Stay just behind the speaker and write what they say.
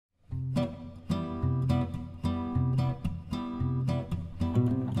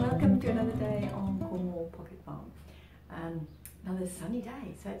to another day on Cornwall Pocket Farm. Another sunny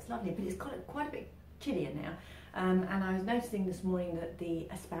day, so it's lovely, but it's got quite a bit chillier now. And I was noticing this morning that the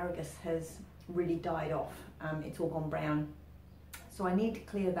asparagus has really died off. It's all gone brown, so I need to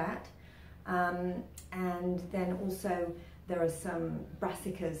clear that. And then also there are some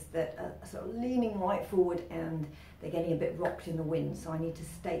brassicas that are sort of leaning right forward and they're getting a bit rocked in the wind, so I need to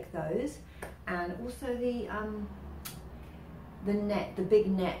stake those. And also the net, the big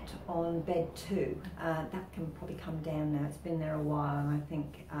net on bed 2, that can probably come down now. It's been there a while, and I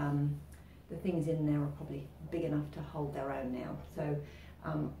think the things in there are probably big enough to hold their own now. So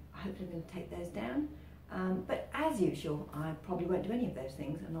hopefully I'm going to take those down. But as usual, I probably won't do any of those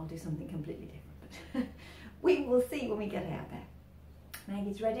things, and I'll do something completely different. We will see when we get out there.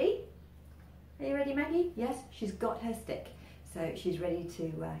 Maggie's ready. Are you ready, Maggie? Yes, she's got her stick. So she's ready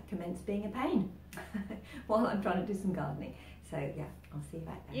to commence being a pain while I'm trying to do some gardening. So yeah, I'll see you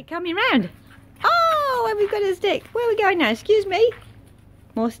back there. You're coming round. Oh, and we've got a stick. Where are we going now? Excuse me.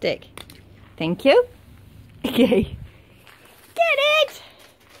 More stick. Thank you. Okay. Get it!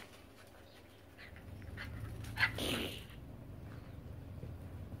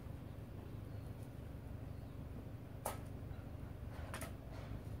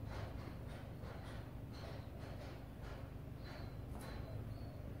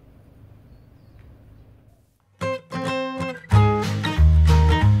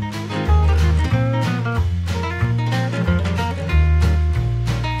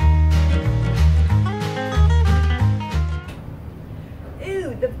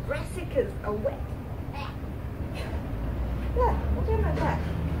 The brassicas are wet. Yeah, I'll do my back.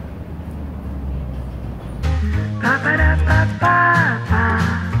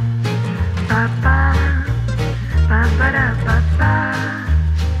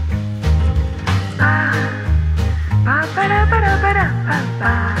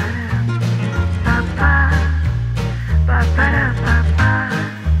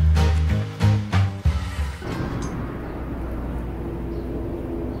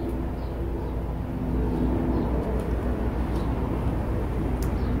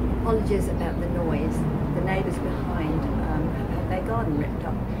 Apologies about the noise. The neighbours behind have had their garden ripped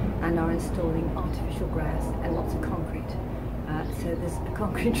up and are installing artificial grass and lots of concrete. So there's a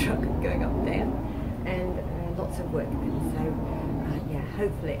concrete truck going up there and lots of workmen. So yeah,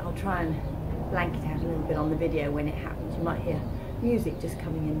 hopefully I'll try and blank it out a little bit on the video when it happens. You might hear music just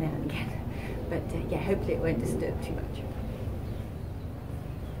coming in now and again. But yeah, hopefully it won't disturb too much.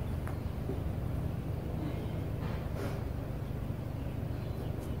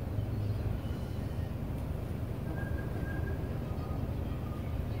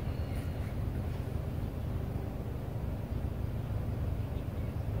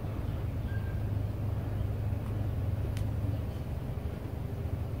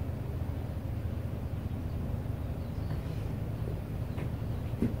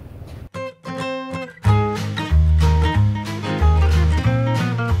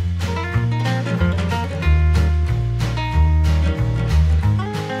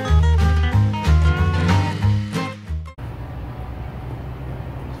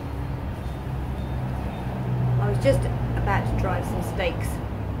 Just about to drive some stakes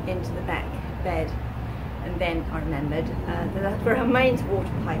into the back bed, and then I remembered that that's where our mains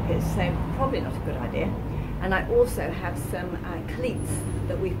water pipe is, so probably not a good idea. And I also have some cleats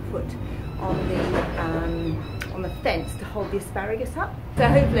that we've put on the fence to hold the asparagus up. So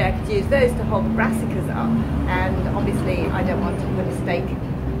hopefully I could use those to hold the brassicas up, and obviously I don't want to put a stake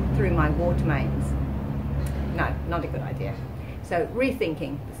through my water mains. No, not a good idea. So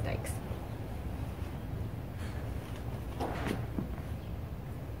rethinking the stakes.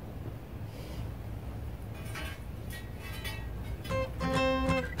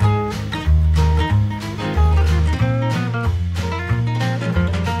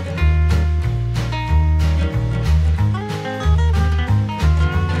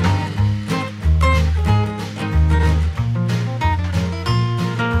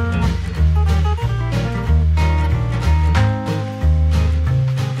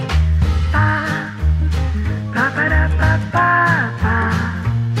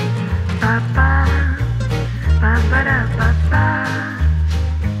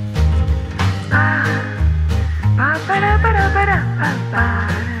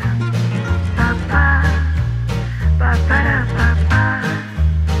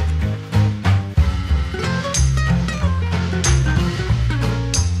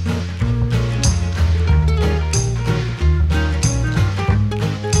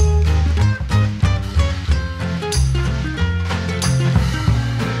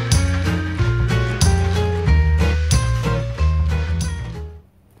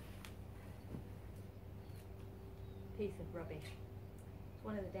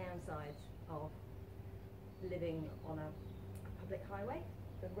 downsides of living on a public highway.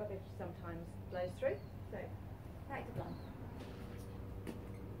 The rubbish sometimes blows through. So, back to plan.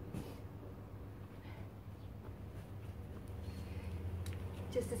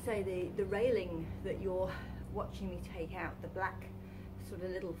 Just to say, the railing that you're watching me take out, the black sort of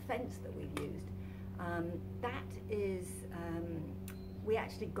little fence that we've used, that is, we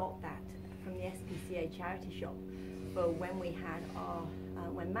actually got that from the SPCA charity shop for when we had our,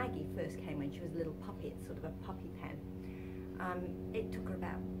 when Maggie first came, when she was a little puppy. It's sort of a puppy pen. It took her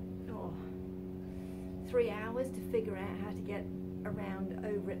about 3 hours to figure out how to get around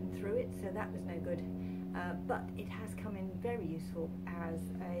over it and through it, so that was no good. But it has come in very useful as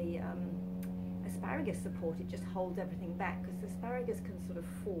a asparagus support. It just holds everything back, because asparagus can sort of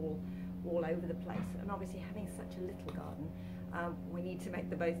fall all over the place, and obviously having such a little garden, we need to make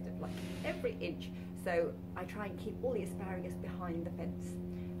the most of like every inch. So I try and keep all the asparagus behind the fence,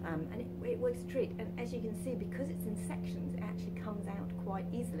 and it works a treat. And as you can see, because it's in sections, it actually comes out quite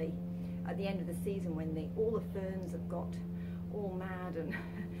easily at the end of the season when all the ferns have got all mad and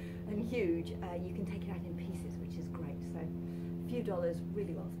and huge. You can take it out in pieces, which is great. So a few dollars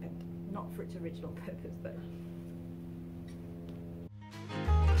really well spent, not for its original purpose, but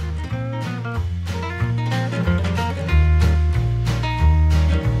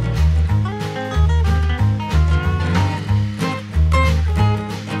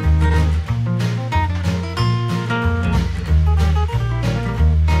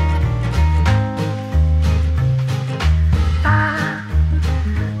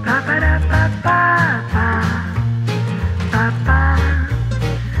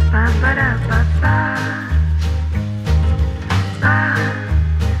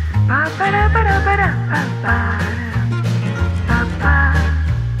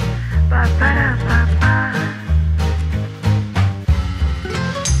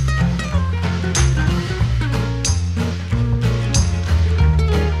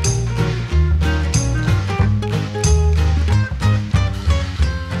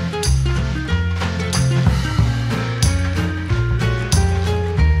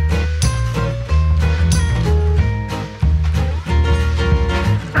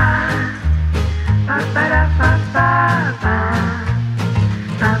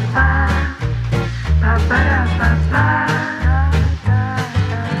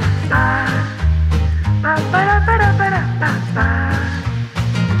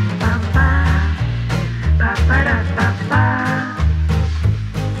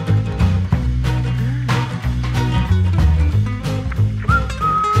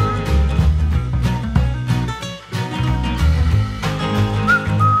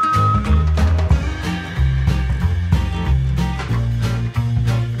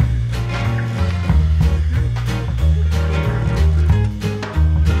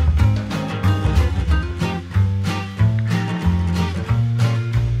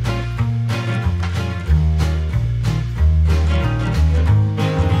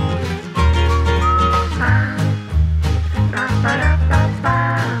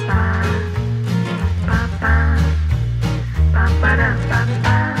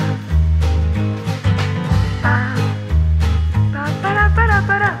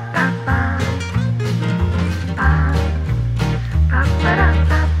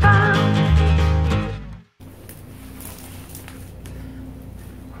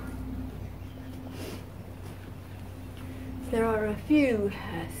there are a few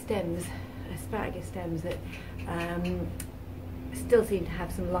stems, asparagus stems, that still seem to have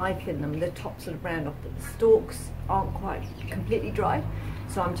some life in them. The top's sort of browned off, but the stalks aren't quite completely dried.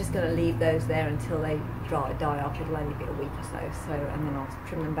 So I'm just going to leave those there until they die off. It'll only be a week or so, and then I'll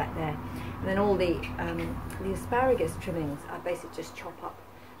trim them back there. And then all the asparagus trimmings I basically just chop up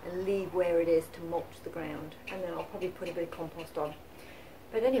and leave where it is to mulch the ground. And then I'll probably put a bit of compost on.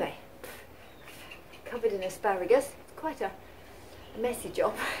 But anyway, covered in asparagus. It's quite a messy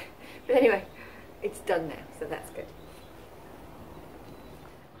job. But anyway, it's done now, so that's good.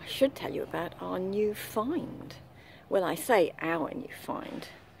 I should tell you about our new find. Well, I say our new find.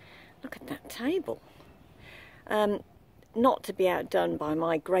 Look at that table. Not to be outdone by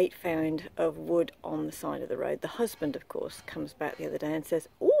my great find of wood on the side of the road. The husband, of course, comes back the other day and says,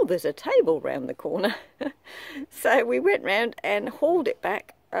 "Oh, there's a table round the corner." So we went round and hauled it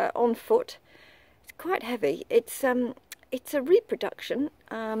back on foot. It's quite heavy. It's a reproduction.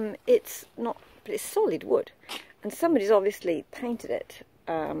 It's not, but it's solid wood, and somebody's obviously painted it.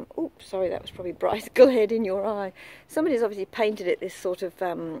 Oops, sorry, that was probably bright glare in your eye. Somebody's obviously painted it this sort of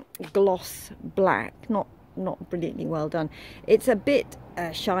gloss black, not brilliantly well done. It's a bit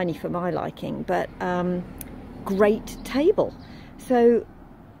shiny for my liking, but great table. So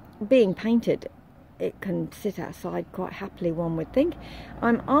being painted, it can sit outside quite happily, one would think.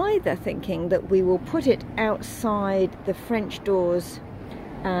 I'm either thinking that we will put it outside the French doors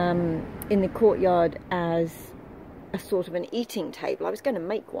in the courtyard as a sort of an eating table. I was going to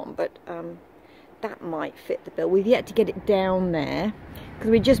make one, but that might fit the bill. We've yet to get it down there because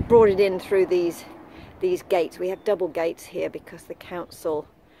we just brought it in through these gates. We have double gates here because the council,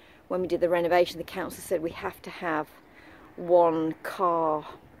 when we did the renovation, the council said we have to have one car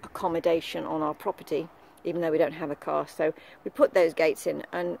accommodation on our property, even though we don't have a car. So we put those gates in,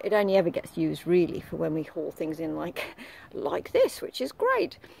 and it only ever gets used really for when we haul things in like this, which is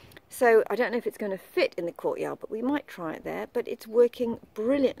great. So I don't know if it's going to fit in the courtyard, but we might try it there. But it's working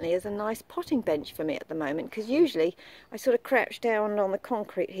brilliantly as a nice potting bench for me at the moment, because usually I sort of crouch down on the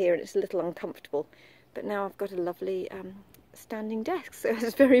concrete here and it's a little uncomfortable. But now I've got a lovely standing desk, so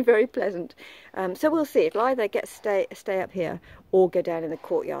it's very, very pleasant. So we'll see. It'll either stay up here or go down in the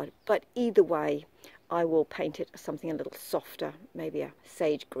courtyard. But either way, I will paint it something a little softer, maybe a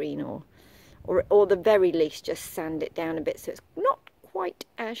sage green, or the very least just sand it down a bit so it's not quite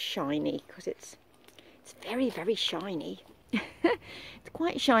as shiny, because it's very, very shiny. It's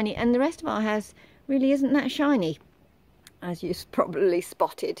quite shiny, and the rest of our house really isn't that shiny, as you've probably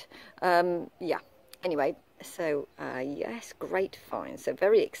spotted. Yeah, anyway, so yes, great find. So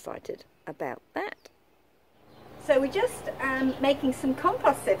very excited about that. So we're just making some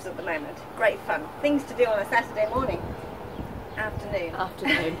compost sieves at the moment. Great fun. Things to do on a Saturday morning.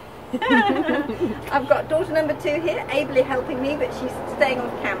 Afternoon. I've got daughter number 2 here, ably helping me, but she's staying on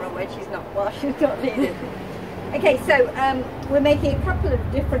camera when she's not, while she's not needed. Okay, so we're making a couple of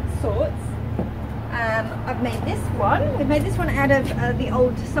different sorts. I've made this one. We've made this one out of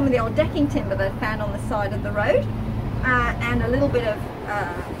some of the old decking timber that I found on the side of the road, and a little bit of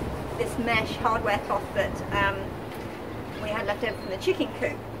this mesh hardware cloth that we had left over from the chicken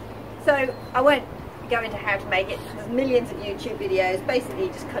coop. So I won't go into how to make it. There's millions of YouTube videos. Basically,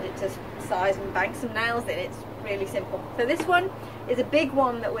 you just cut it to size and bang some nails in. It's really simple. So this one is a big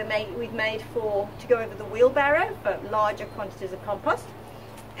one that we've made to go over the wheelbarrow for larger quantities of compost.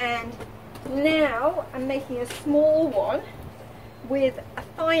 And now I'm making a small one with a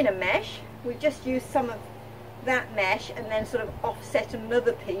finer mesh. We've just used some of that mesh and then sort of offset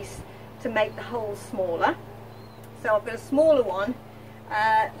another piece to make the hole smaller. So I've got a smaller one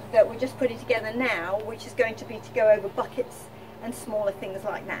that we're just putting together now, which is going to be to go over buckets and smaller things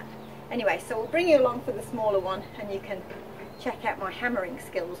like that. Anyway, so we'll bring you along for the smaller one, and you can check out my hammering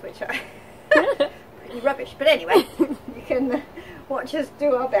skills, which are pretty rubbish. But anyway, you can watch us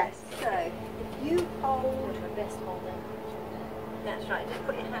do our best. So if you hold my best holder, that's right. Just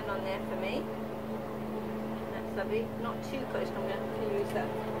put your hand on there for me. That's lovely. Not too close. I'm going to use that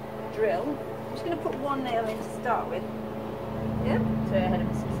drill. I'm just going to put one nail in to start with. Yeah. So I had a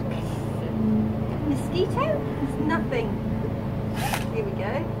mosquito. Mosquito? It's nothing. Here we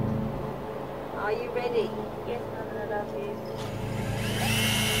go. Are you ready? Yes, I'm allowed to use.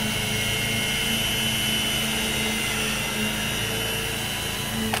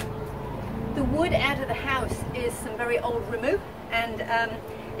 The wood out of the house is some very old rimu, and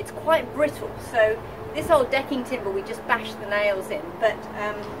it's quite brittle. So this old decking timber, we just bash the nails in, but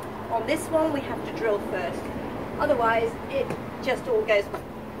on this one we have to drill first. Otherwise, it just all goes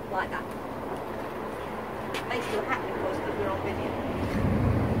like that. Makes you happy, of course, because we're on video.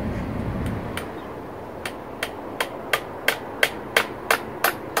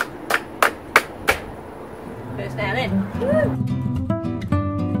 First nail in.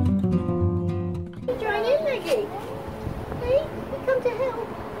 Join in, Maggie. Hey, you come to help.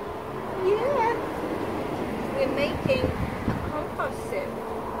 Yeah. We're making a compost sieve.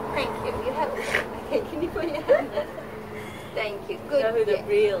 Thank you. You help me. Okay, can you put your hand there? Thank you. Good. Know who the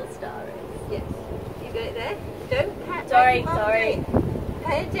real star is. Yes. You got it there? Don't pat. Sorry.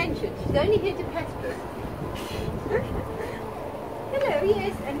 Pay attention. She's only here to pester us. Hello,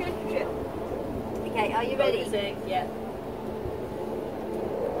 yes, I'm going to drill. Okay, are you ready? Focusing, yeah.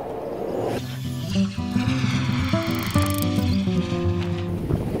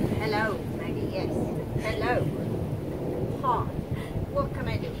 Hello, Maggie, yes. Hello. Hi. What can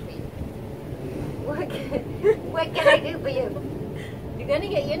I do for you? What can I do for you? You're going to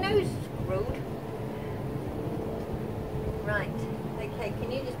get your nose screwed. Right. Okay,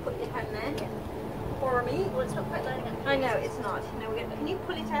 can you just put your hand there? Yeah. For me? Well, it's not quite lining up. I know, it's not. No, can you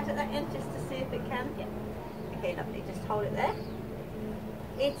pull it out at that end just to see if it can? Yeah. Okay, lovely. Just hold it there.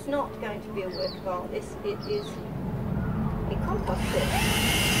 It's not going to be a work of art. It is a compost sieve.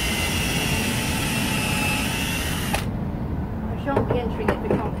 I shan't be entering it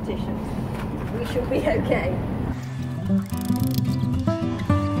for competitions. We shall be okay.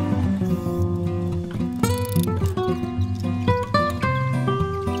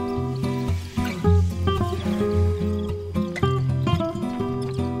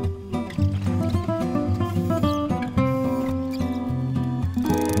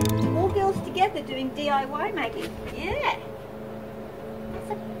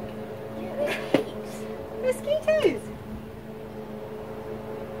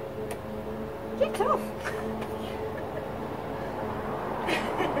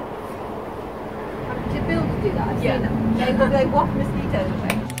 They waft mosquitoes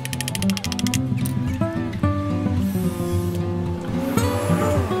away.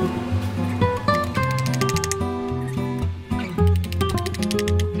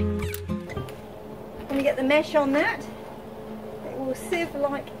 When you get the mesh on that, it will sieve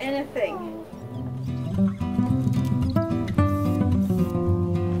like anything.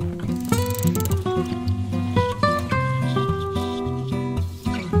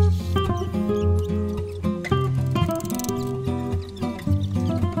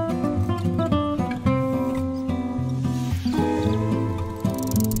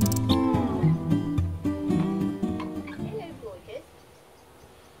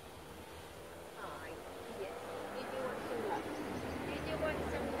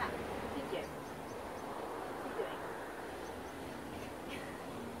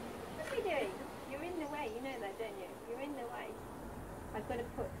 I've got to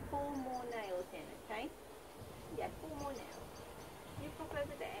put 4 more nails in, okay? Yeah, 4 more nails. You pop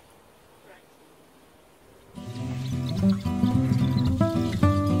over there. Right.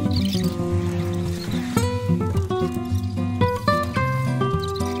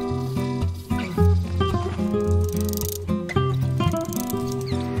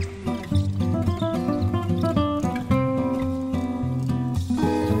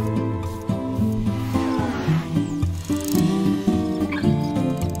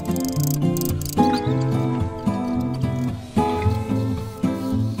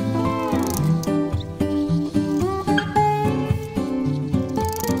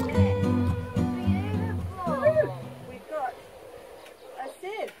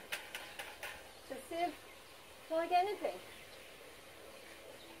 Like anything.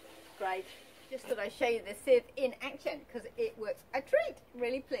 Great. Just thought I'd show you the sieve in action because it works a treat.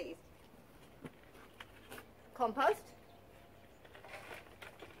 Really pleased. Compost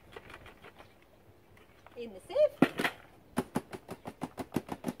in the sieve.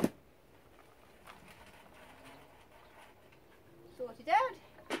 Sort it out.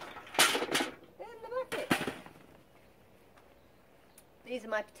 In the bucket. These are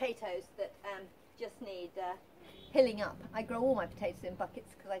my potatoes that just need hilling up. I grow all my potatoes in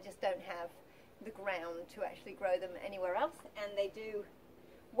buckets because I just don't have the ground to actually grow them anywhere else, and they do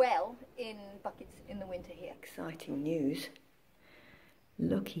well in buckets in the winter here. Exciting news.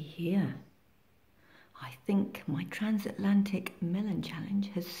 Looky here. I think my transatlantic melon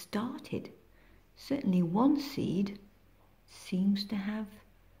challenge has started. Certainly one seed seems to have,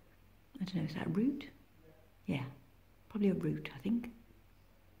 I don't know, is that a root? Yeah, probably a root, I think.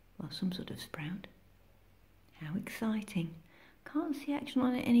 Well, some sort of sprout. How exciting. Can't see action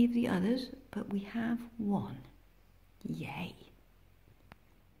on any of the others, but we have one. Yay.